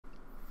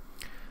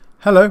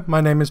Hello, my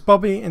name is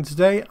Bobby, and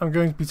today I'm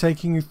going to be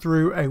taking you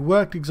through a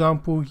worked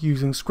example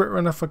using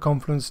ScriptRunner for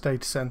Confluence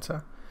Data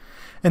Center.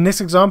 In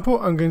this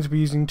example, I'm going to be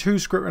using two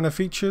ScriptRunner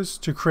features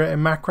to create a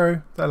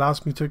macro that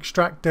allows me to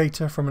extract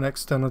data from an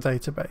external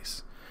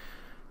database.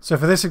 So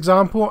for this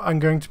example, I'm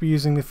going to be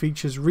using the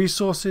features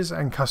resources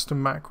and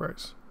custom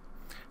macros.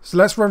 So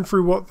let's run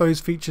through what those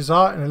features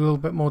are in a little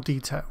bit more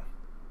detail.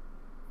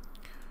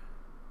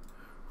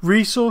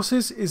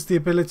 Resources is the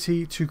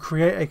ability to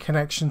create a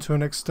connection to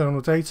an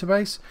external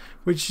database,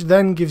 which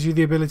then gives you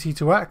the ability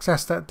to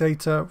access that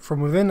data from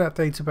within that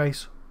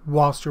database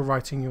whilst you're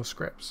writing your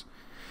scripts.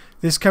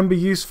 This can be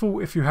useful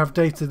if you have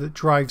data that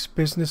drives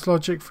business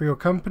logic for your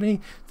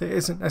company that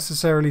isn't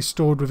necessarily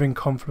stored within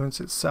Confluence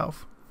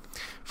itself.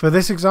 For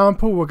this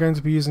example, we're going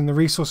to be using the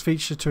resource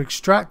feature to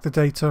extract the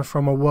data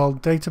from a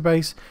world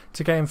database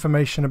to get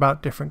information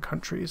about different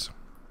countries.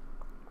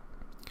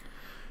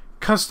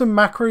 Custom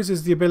macros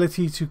is the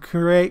ability to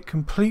create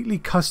completely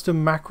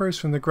custom macros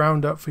from the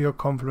ground up for your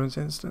Confluence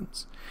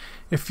instance.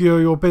 If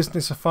your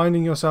business are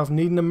finding yourself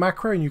needing a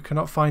macro and you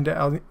cannot find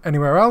it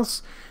anywhere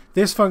else,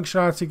 this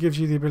functionality gives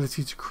you the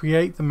ability to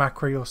create the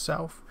macro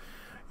yourself.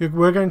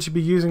 We're going to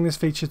be using this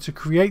feature to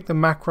create the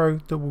macro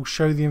that will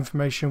show the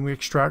information we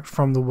extract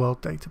from the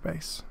world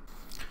database.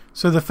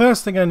 So the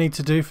first thing I need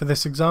to do for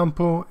this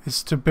example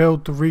is to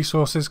build the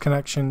resources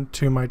connection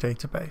to my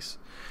database.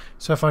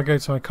 So if I go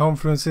to my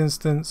Confluence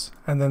instance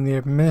and then the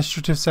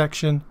administrative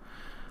section,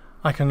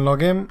 I can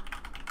log in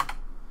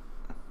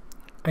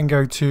and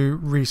go to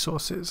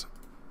resources.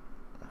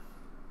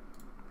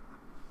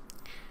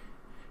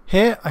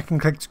 Here I can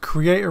click to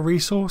create a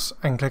resource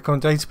and click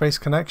on database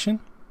connection.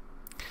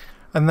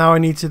 And now I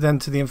need to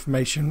enter the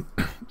information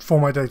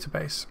for my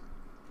database.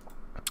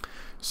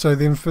 So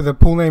the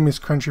pool name is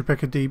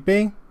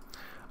countrypickerdb.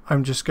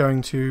 I'm just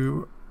going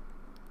to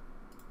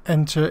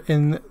enter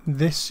in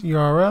this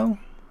URL.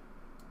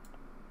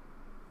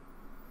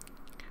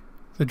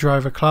 The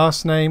driver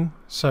class name,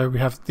 so we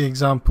have the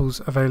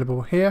examples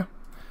available here.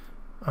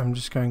 I'm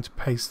just going to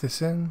paste this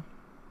in.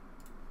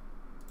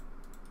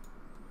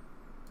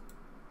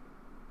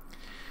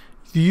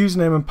 The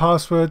username and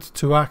password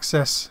to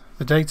access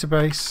the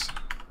database.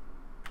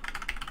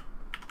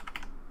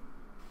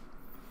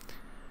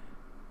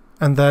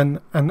 And then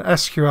an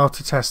SQL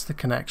to test the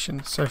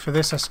connection. So for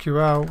this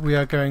SQL, we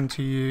are going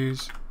to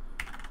use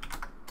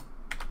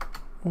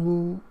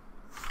all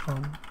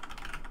from.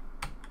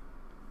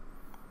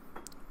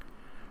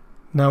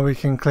 Now we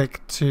can click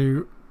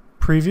to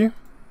preview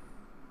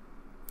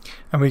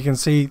and we can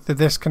see that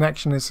this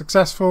connection is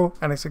successful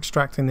and it's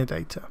extracting the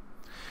data.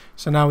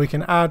 So now we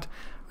can add,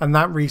 and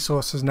that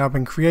resource has now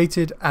been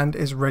created and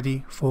is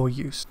ready for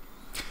use.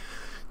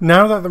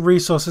 Now that the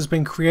resource has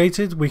been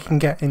created, we can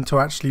get into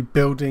actually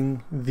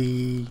building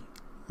the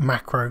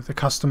macro, the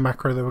custom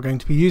macro that we're going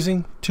to be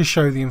using to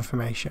show the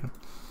information.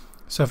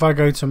 So if I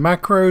go to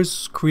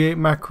macros, create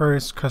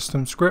macros,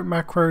 custom script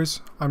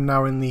macros, I'm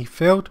now in the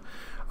field.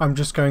 I'm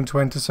just going to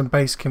enter some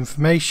basic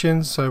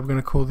information. So we're going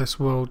to call this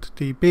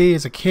worlddb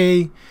as a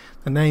key.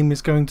 The name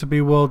is going to be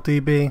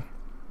worlddb.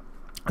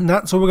 And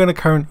that's all we're going to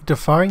currently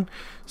define.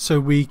 So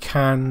we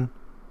can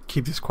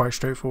keep this quite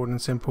straightforward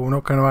and simple. We're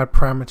not going to add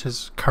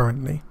parameters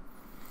currently.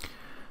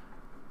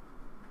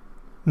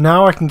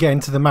 Now I can get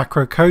into the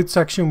macro code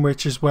section,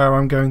 which is where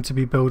I'm going to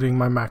be building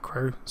my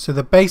macro. So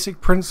the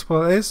basic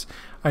principle is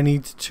I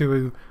need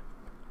to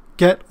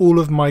get all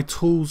of my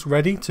tools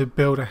ready to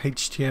build a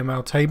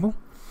HTML table.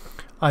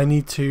 I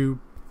need to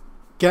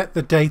get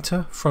the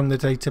data from the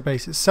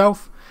database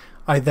itself.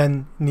 I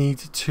then need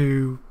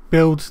to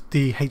build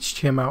the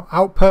HTML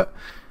output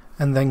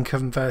and then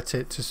convert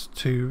it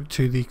to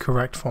the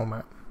correct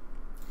format.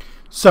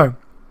 So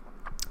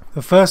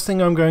the first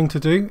thing I'm going to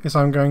do is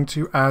I'm going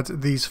to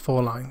add these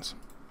 4 lines.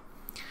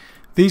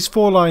 These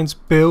 4 lines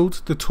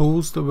build the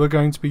tools that we're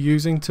going to be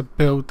using to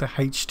build the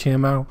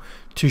HTML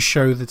to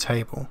show the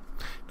table.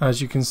 Now,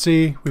 as you can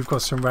see, we've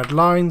got some red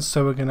lines,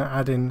 so we're going to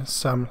add in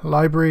some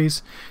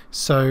libraries.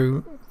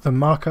 So the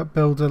markup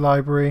builder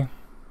library,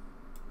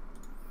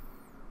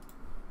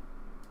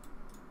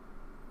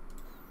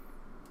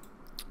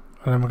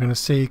 and then we're going to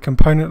see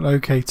component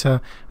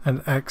locator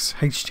and X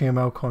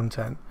HTML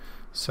content.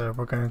 So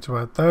we're going to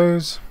add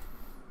those.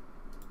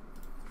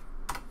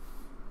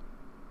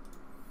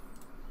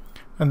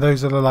 And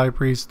those are the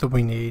libraries that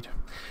we need.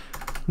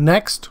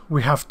 Next,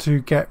 we have to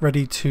get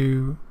ready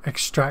to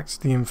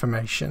extract the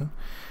information.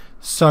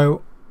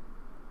 So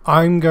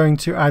I'm going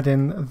to add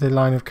in the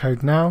line of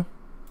code now,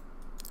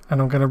 and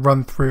I'm going to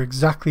run through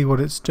exactly what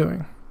it's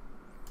doing.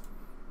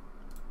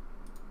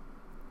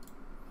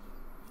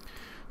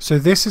 So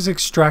this is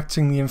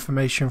extracting the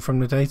information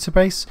from the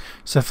database.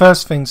 So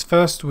first things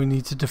first, we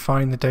need to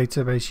define the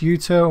database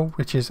util,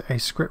 which is a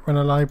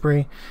ScriptRunner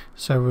library.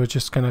 So we're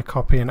just going to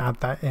copy and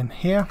add that in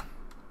here.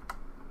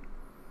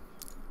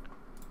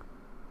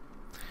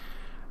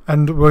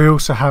 And we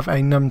also have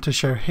a num to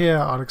show here.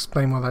 I'll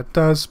explain what that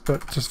does,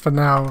 but just for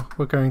now,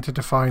 we're going to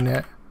define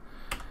it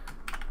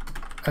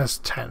as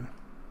 10.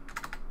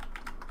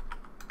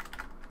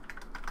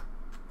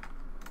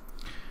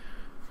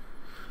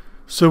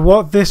 So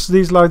what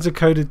these lines of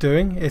code are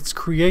doing, it's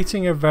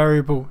creating a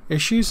variable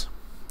issues,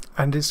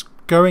 and it's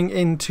going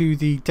into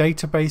the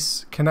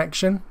database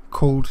connection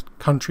called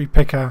country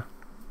picker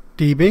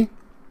DB,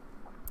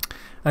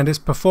 and it's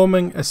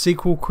performing a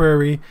SQL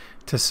query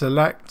to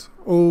select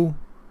all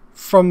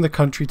from the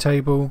country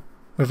table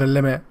with a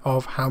limit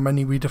of how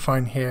many we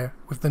define here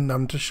with the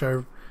num to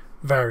show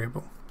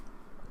variable.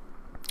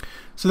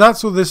 So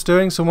that's all this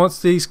doing. So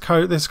once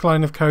this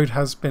line of code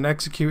has been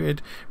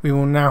executed, we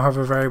will now have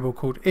a variable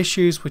called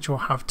issues, which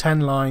will have 10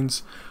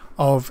 lines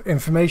of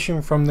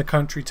information from the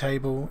country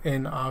table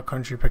in our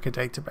country picker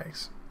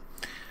database.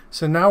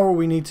 So now all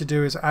we need to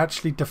do is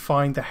actually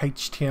define the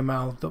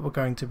HTML that we're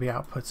going to be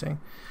outputting.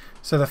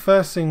 So the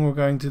first thing we're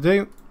going to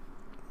do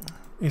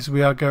is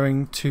we are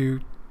going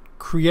to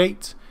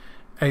create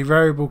a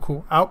variable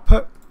called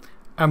output,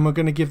 and we're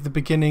going to give the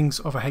beginnings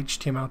of a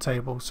HTML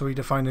table. So we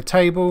define a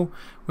table,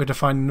 we're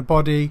defining the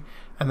body,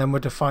 and then we're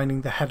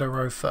defining the header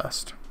row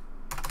first.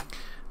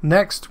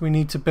 Next, we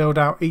need to build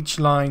out each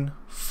line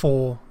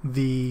for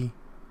the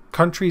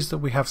countries that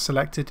we have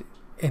selected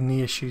in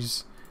the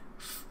issues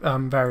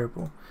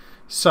variable.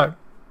 So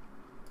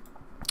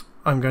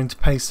I'm going to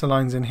paste the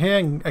lines in here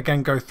and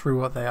again go through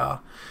what they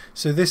are.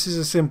 So this is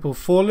a simple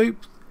for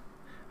loop.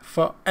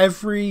 For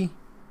every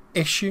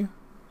issue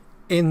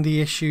in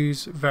the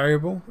issues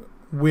variable,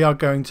 we are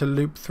going to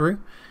loop through.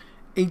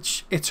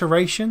 Each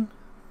iteration,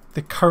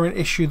 the current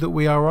issue that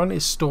we are on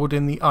is stored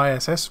in the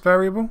ISS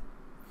variable,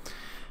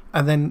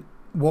 and then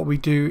what we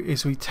do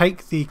is we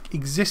take the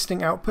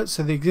existing output,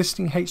 so the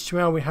existing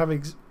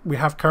HTML we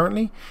have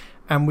currently,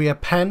 and we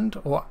append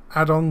or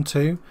add on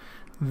to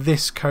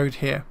this code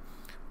here.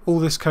 All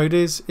this code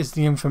is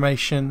the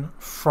information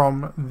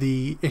from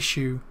the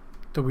issue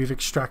that we've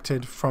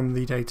extracted from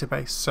the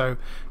database. So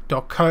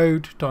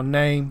 .code,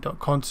 .name,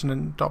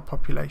 .continent,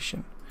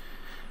 .population.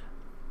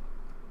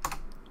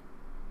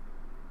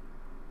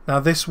 Now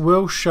this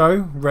will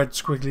show red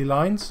squiggly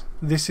lines.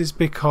 This is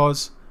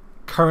because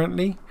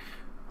currently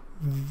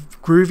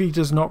Groovy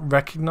does not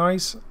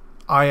recognize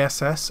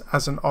ISS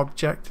as an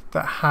object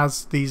that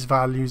has these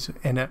values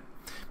in it.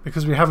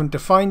 Because we haven't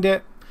defined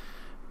it,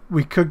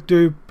 we could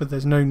do, but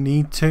there's no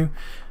need to.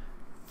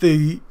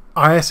 The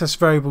ISS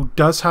variable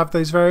does have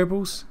those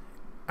variables,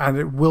 and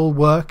it will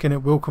work and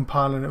it will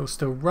compile and it will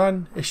still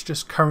run. It's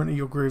just currently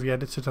your Groovy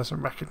editor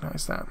doesn't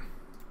recognize that.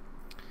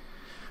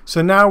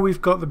 So now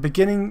we've got the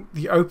beginning,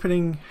 the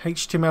opening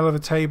HTML of a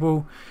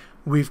table.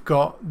 We've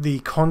got the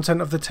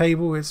content of the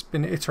table. It's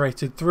been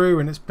iterated through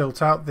and it's built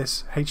out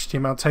this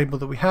HTML table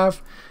that we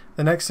have.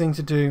 The next thing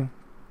to do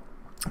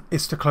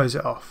is to close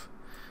it off.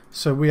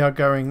 So we are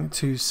going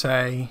to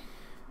say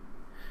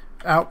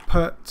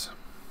output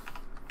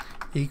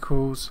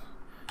equals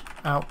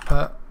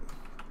output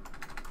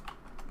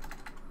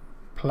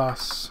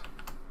plus,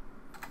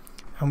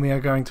 and we are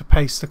going to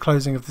paste the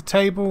closing of the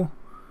table,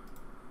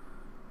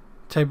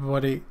 table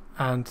body,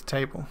 and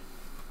table.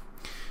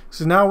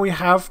 So now we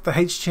have the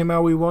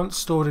HTML we want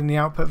stored in the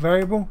output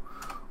variable.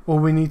 All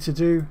we need to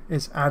do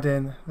is add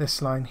in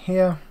this line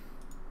here,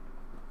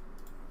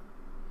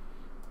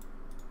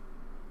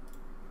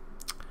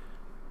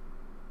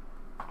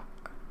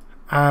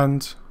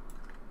 and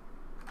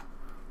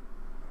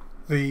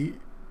the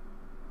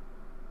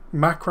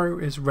macro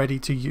is ready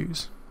to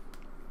use.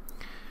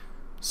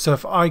 So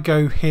if I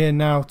go here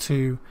now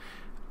to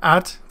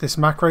add this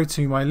macro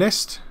to my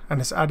list,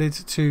 and it's added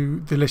to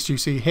the list you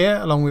see here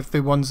along with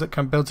the ones that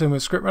come built in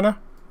with ScriptRunner,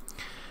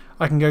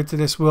 I can go to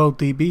this world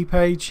DB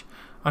page.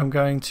 I'm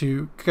going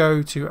to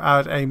go to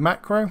add a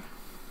macro.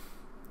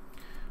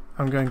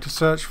 I'm going to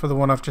search for the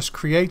one I've just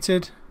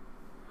created.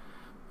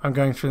 I'm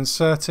going to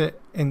insert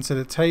it into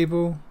the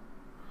table.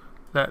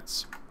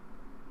 Let's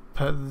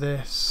put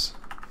this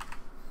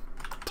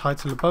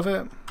title above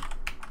it.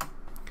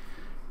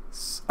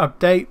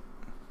 Update,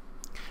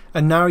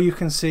 and now you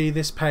can see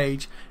this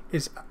page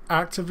is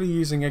actively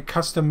using a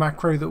custom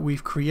macro that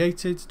we've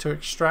created to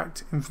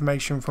extract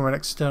information from an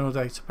external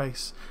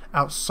database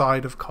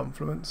outside of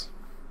Confluence.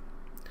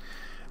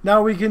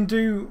 Now we can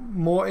do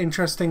more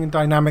interesting and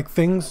dynamic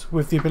things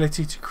with the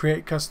ability to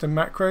create custom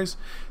macros.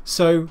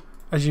 So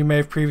as you may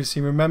have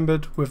previously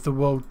remembered with the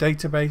world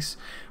database,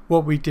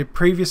 what we did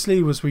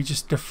previously was we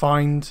just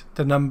defined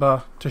the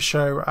number to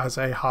show as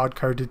a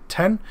hard-coded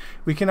 10.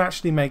 We can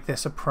actually make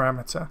this a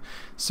parameter.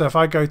 So if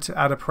I go to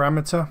add a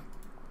parameter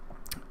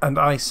and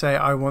I say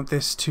I want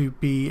this to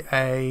be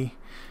a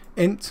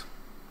int,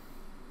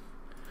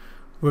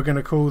 we're going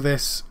to call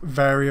this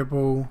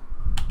variable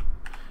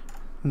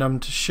num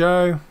to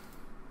show.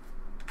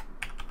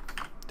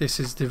 This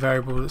is the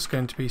variable that's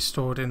going to be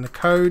stored in the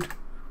code.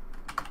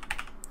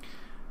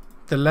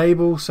 The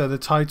label, so the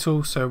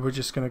title, so we're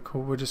just going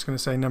to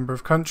say number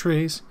of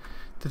countries.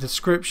 The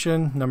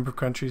description, number of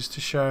countries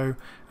to show,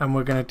 and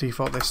we're going to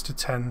default this to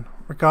 10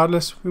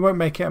 regardless. We won't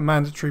make it a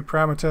mandatory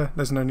parameter,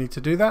 there's no need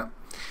to do that.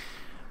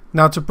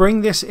 Now to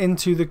bring this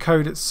into the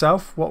code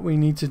itself, what we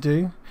need to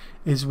do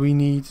is we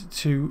need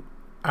to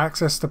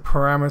access the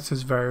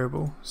parameters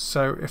variable.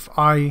 So if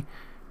I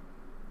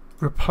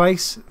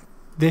replace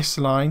this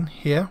line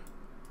here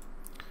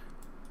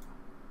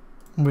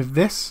With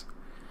this,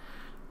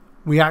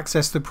 we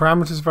access the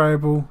parameters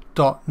variable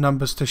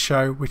 .numbers to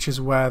show, which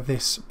is where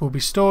this will be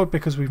stored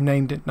because we've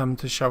named it num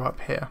to show up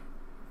here.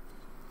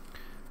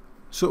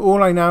 So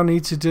all I now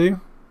need to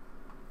do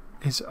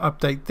is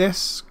update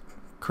this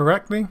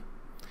correctly.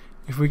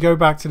 If we go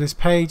back to this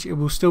page, it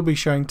will still be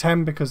showing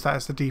 10 because that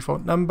is the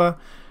default number.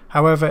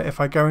 However, if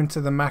I go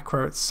into the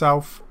macro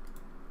itself,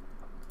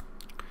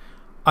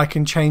 I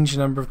can change the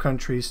number of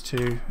countries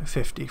to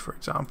 50, for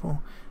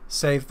example.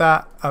 Save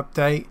that,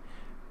 update,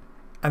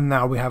 and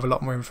now we have a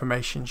lot more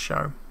information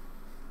show.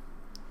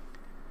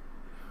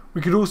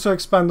 We could also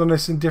expand on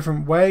this in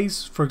different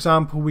ways. For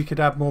example, we could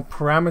add more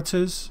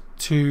parameters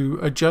to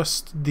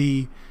adjust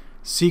the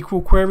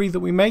SQL query that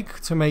we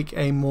make to make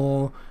a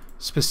more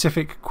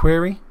specific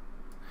query.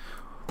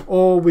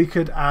 Or we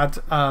could add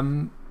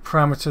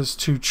parameters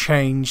to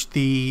change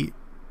the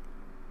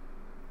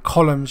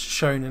columns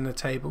shown in the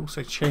table,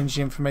 so change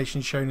the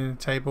information shown in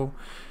the table.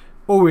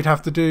 All we'd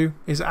have to do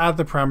is add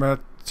the parameter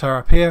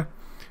up here,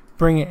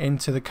 bring it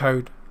into the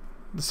code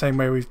the same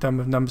way we've done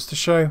with numbers to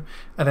show,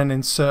 and then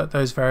insert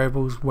those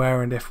variables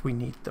where and if we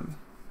need them.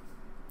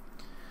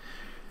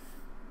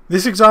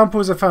 This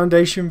example is a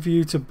foundation for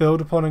you to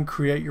build upon and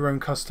create your own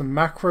custom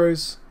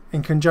macros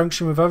in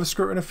conjunction with other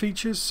ScriptRunner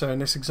features. So in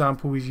this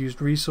example we've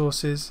used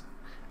resources,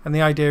 and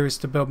the idea is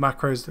to build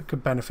macros that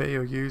could benefit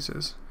your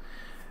users.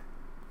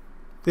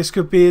 This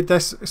could be,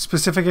 this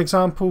specific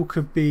example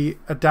could be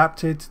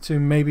adapted to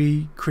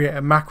maybe create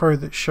a macro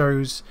that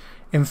shows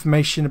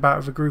information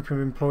about a group of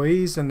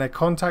employees and their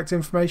contact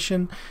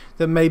information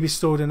that may be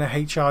stored in a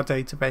HR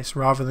database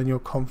rather than your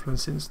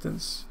Confluence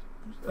instance.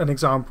 An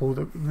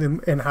example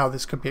in how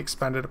this could be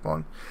expanded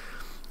upon.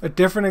 A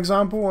different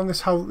example on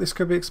this, how this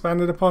could be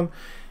expanded upon,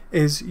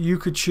 is you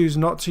could choose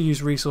not to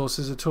use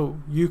resources at all.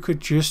 You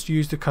could just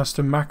use the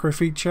custom macro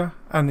feature,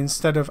 and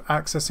instead of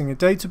accessing a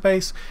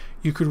database,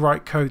 you could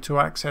write code to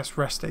access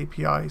REST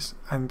APIs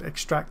and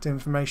extract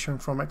information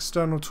from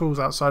external tools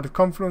outside of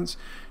Confluence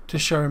to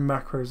show in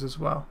macros as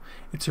well.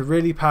 It's a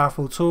really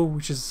powerful tool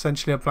which is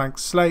essentially a blank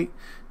slate,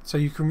 so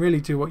you can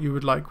really do what you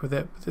would like with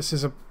it. But this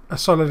is a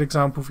solid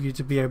example for you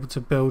to be able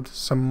to build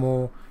some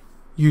more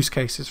use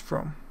cases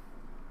from.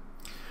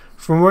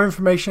 For more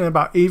information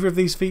about either of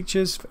these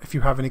features, if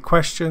you have any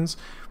questions,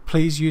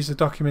 please use the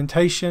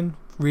documentation,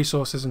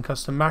 resources and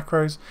custom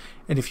macros.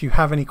 And if you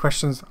have any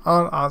questions that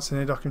aren't answered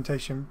in the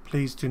documentation,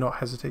 please do not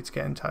hesitate to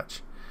get in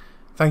touch.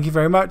 Thank you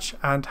very much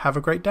and have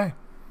a great day.